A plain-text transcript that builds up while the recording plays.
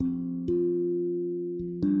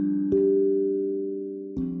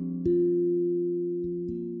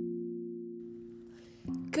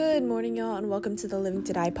Good morning, y'all, and welcome to the Living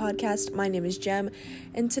to Die podcast. My name is Jem,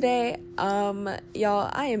 and today, y'all,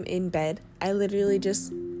 I am in bed. I literally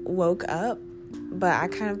just woke up, but I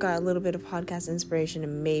kind of got a little bit of podcast inspiration,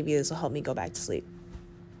 and maybe this will help me go back to sleep.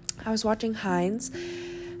 I was watching Heinz,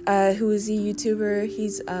 who is a YouTuber.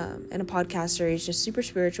 He's and a podcaster. He's just super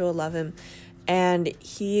spiritual. Love him. And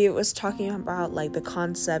he was talking about, the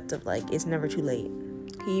concept of, it's never too late.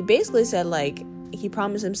 He basically said, he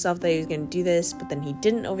promised himself that he was going to do this, but then he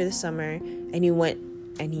didn't over the summer, and he went,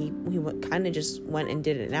 and he kind of just went and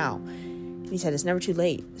did it now. And he said, it's never too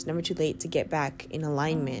late. It's never too late to get back in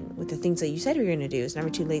alignment with the things that you said you were going to do. It's never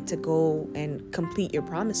too late to go and complete your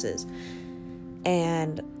promises.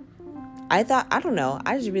 And I thought, I don't know,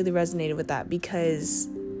 I just really resonated with that because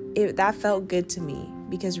that felt good to me.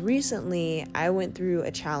 Because recently I went through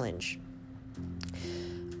a challenge.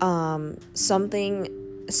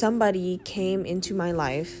 Somebody came into my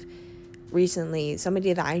life recently,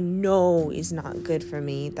 somebody that I know is not good for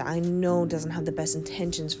me, that I know doesn't have the best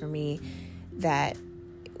intentions for me, that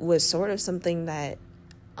was sort of something that,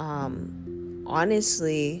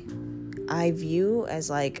 honestly, I view as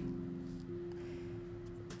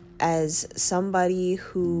somebody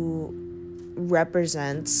who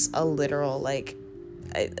represents a literal,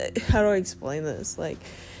 how do I explain this?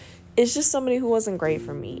 It's just somebody who wasn't great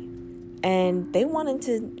for me. And they wanted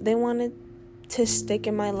to stick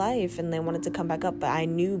in my life, and they wanted to come back up, but I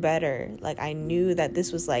knew better. I knew that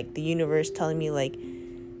this was the universe telling me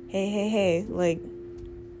hey,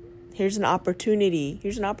 here's an opportunity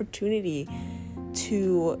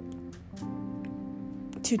to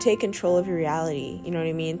take control of your reality. You know what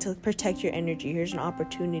I mean? To protect your energy. Here's an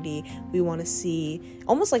opportunity. We want to see,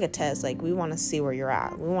 almost like a test. We want to see where you're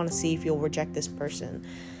at. We want to see if you'll reject this person.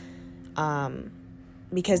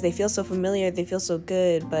 Because they feel so familiar, they feel so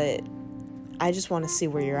good, but I just want to see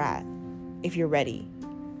where you're at. If you're ready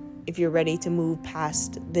to move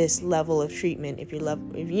past this level of treatment,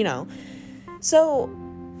 So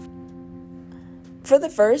for the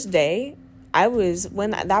first day,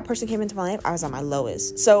 when that person came into my life, I was at my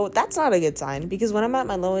lowest. So that's not a good sign, because when I'm at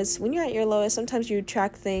my lowest, when you're at your lowest, sometimes you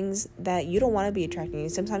attract things that you don't want to be attracting.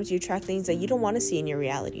 Sometimes you attract things that you don't want to see in your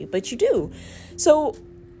reality, but you do. So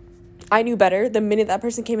I knew better. The minute that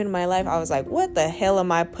person came into my life, I was like, what the hell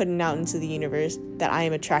am I putting out into the universe that I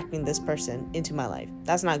am attracting this person into my life?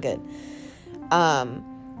 That's not good.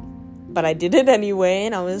 But I did it anyway,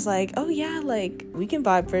 and I was like, oh yeah, we can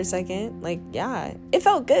vibe for a second. Yeah, it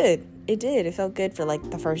felt good. It did. It felt good for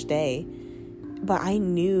the first day. But I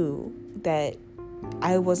knew that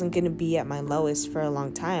I wasn't going to be at my lowest for a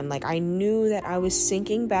long time. I knew that I was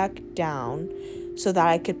sinking back down so that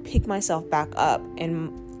I could pick myself back up.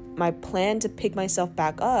 And my plan to pick myself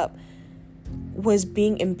back up was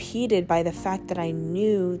being impeded by the fact that I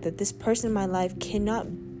knew that this person in my life cannot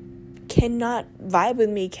vibe with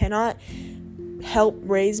me, cannot help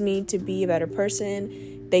raise me to be a better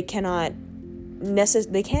person. They just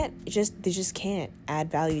can't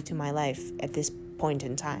add value to my life at this point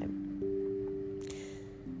in time.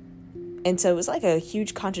 And so it was a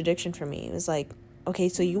huge contradiction for me. It was okay,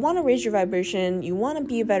 so you want to raise your vibration, you want to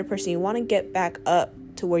be a better person, you want to get back up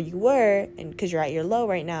to where you were, and because you're at your low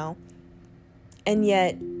right now, and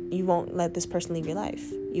yet you won't let this person leave your life.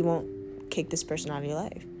 You won't kick this person out of your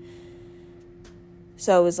life.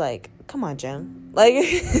 So it was come on, Jen.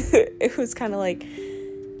 It was kind of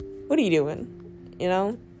what are you doing?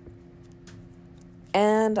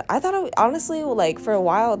 And I thought, honestly, for a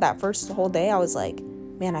while, that first whole day, I was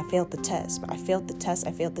man, I failed the test. I failed the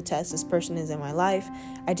test. This person is in my life.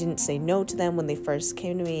 I didn't say no to them when they first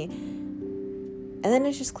came to me. And then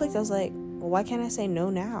it just clicked. I was well, why can't I say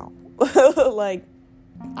no now?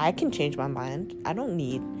 I can change my mind. I don't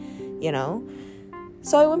need,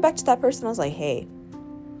 So I went back to that person. I was hey,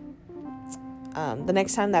 the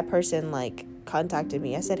next time that person, contacted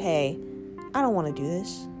me, I said, hey, I don't want to do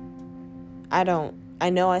this. I know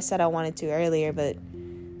I said I wanted to earlier, but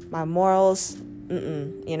my morals,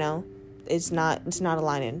 it's not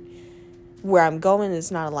aligning. Where I'm going,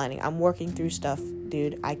 it's not aligning. I'm working through stuff,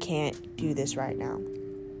 dude. I can't do this right now.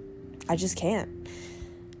 I just can't.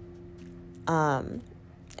 And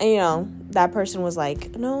that person was no,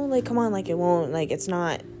 come on, it won't, it's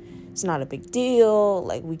not a big deal.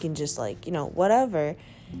 We can just whatever.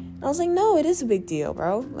 And I was no, it is a big deal,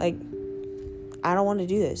 bro. I don't want to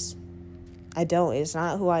do this. I don't. It's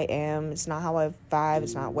not who I am. It's not how I vibe.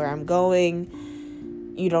 It's not where I'm going.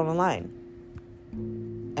 You don't align.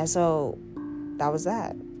 And so that was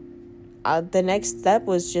that. The next step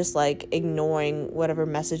was just ignoring whatever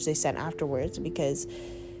message they sent afterwards, because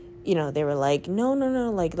they were no,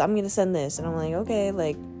 I'm gonna send this, and I'm okay,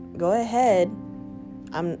 go ahead.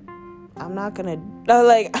 I'm not gonna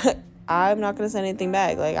like I'm not gonna send anything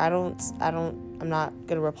back. Like I'm not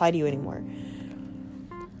gonna reply to you anymore.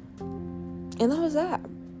 And that was that.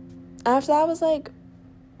 After that, I was like,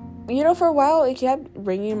 for a while it kept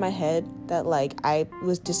ringing in my head that like I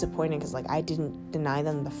was disappointed because like I didn't deny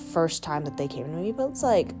them the first time that they came to me. But it's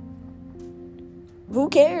like, who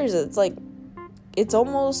cares? It's like, it's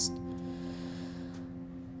almost,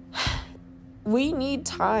 we need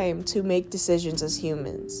time to make decisions as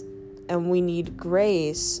humans, and we need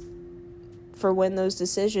grace for when those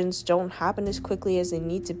decisions don't happen as quickly as they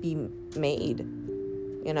need to be made.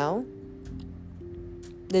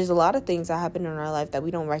 There's a lot of things that happen in our life that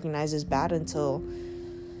we don't recognize as bad until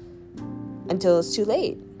it's too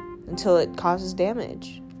late, until it causes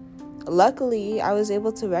damage. Luckily, I was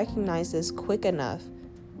able to recognize this quick enough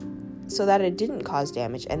so that it didn't cause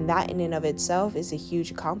damage, and that in and of itself is a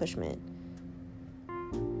huge accomplishment.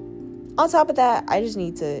 On top of that, I just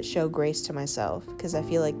need to show grace to myself, because I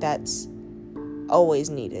feel like that's always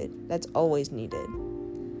needed.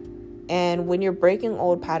 And when you're breaking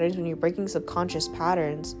old patterns, when you're breaking subconscious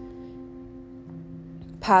patterns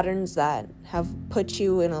that have put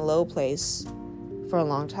you in a low place for a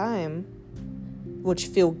long time, which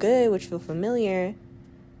feel good, which feel familiar,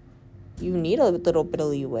 you need a little bit of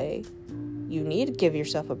leeway. You need to give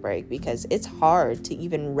yourself a break, because it's hard to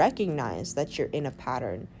even recognize that you're in a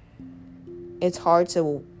pattern. It's hard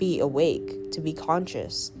to be awake, to be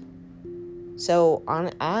conscious. So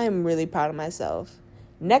I'm really proud of myself.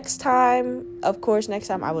 Next time,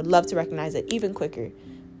 I would love to recognize it even quicker.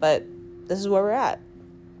 But this is where we're at.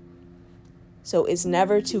 So it's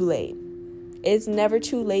never too late. It's never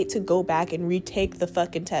too late to go back and retake the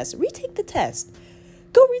fucking test. Retake the test.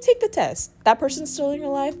 Go retake the test. That person's still in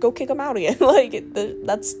your life, go kick them out again.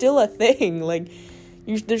 That's still a thing.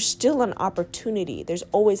 There's still an opportunity. There's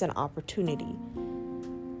always an opportunity.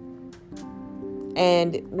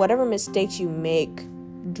 And whatever mistakes you make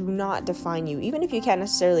do not define you. Even if you can't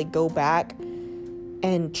necessarily go back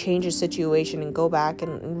and change a situation and go back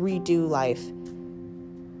and redo life,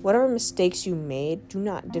 whatever mistakes you made do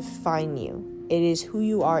not define you. It is who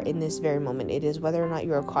you are in this very moment. It is whether or not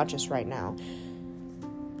you're conscious right now.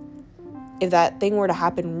 If that thing were to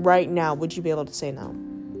happen right now, would you be able to say no?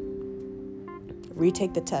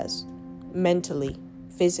 Retake the test. Mentally,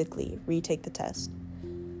 physically, retake the test.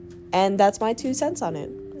 And that's my 2 cents on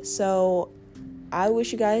it. So I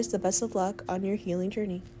wish you guys the best of luck on your healing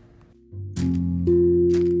journey.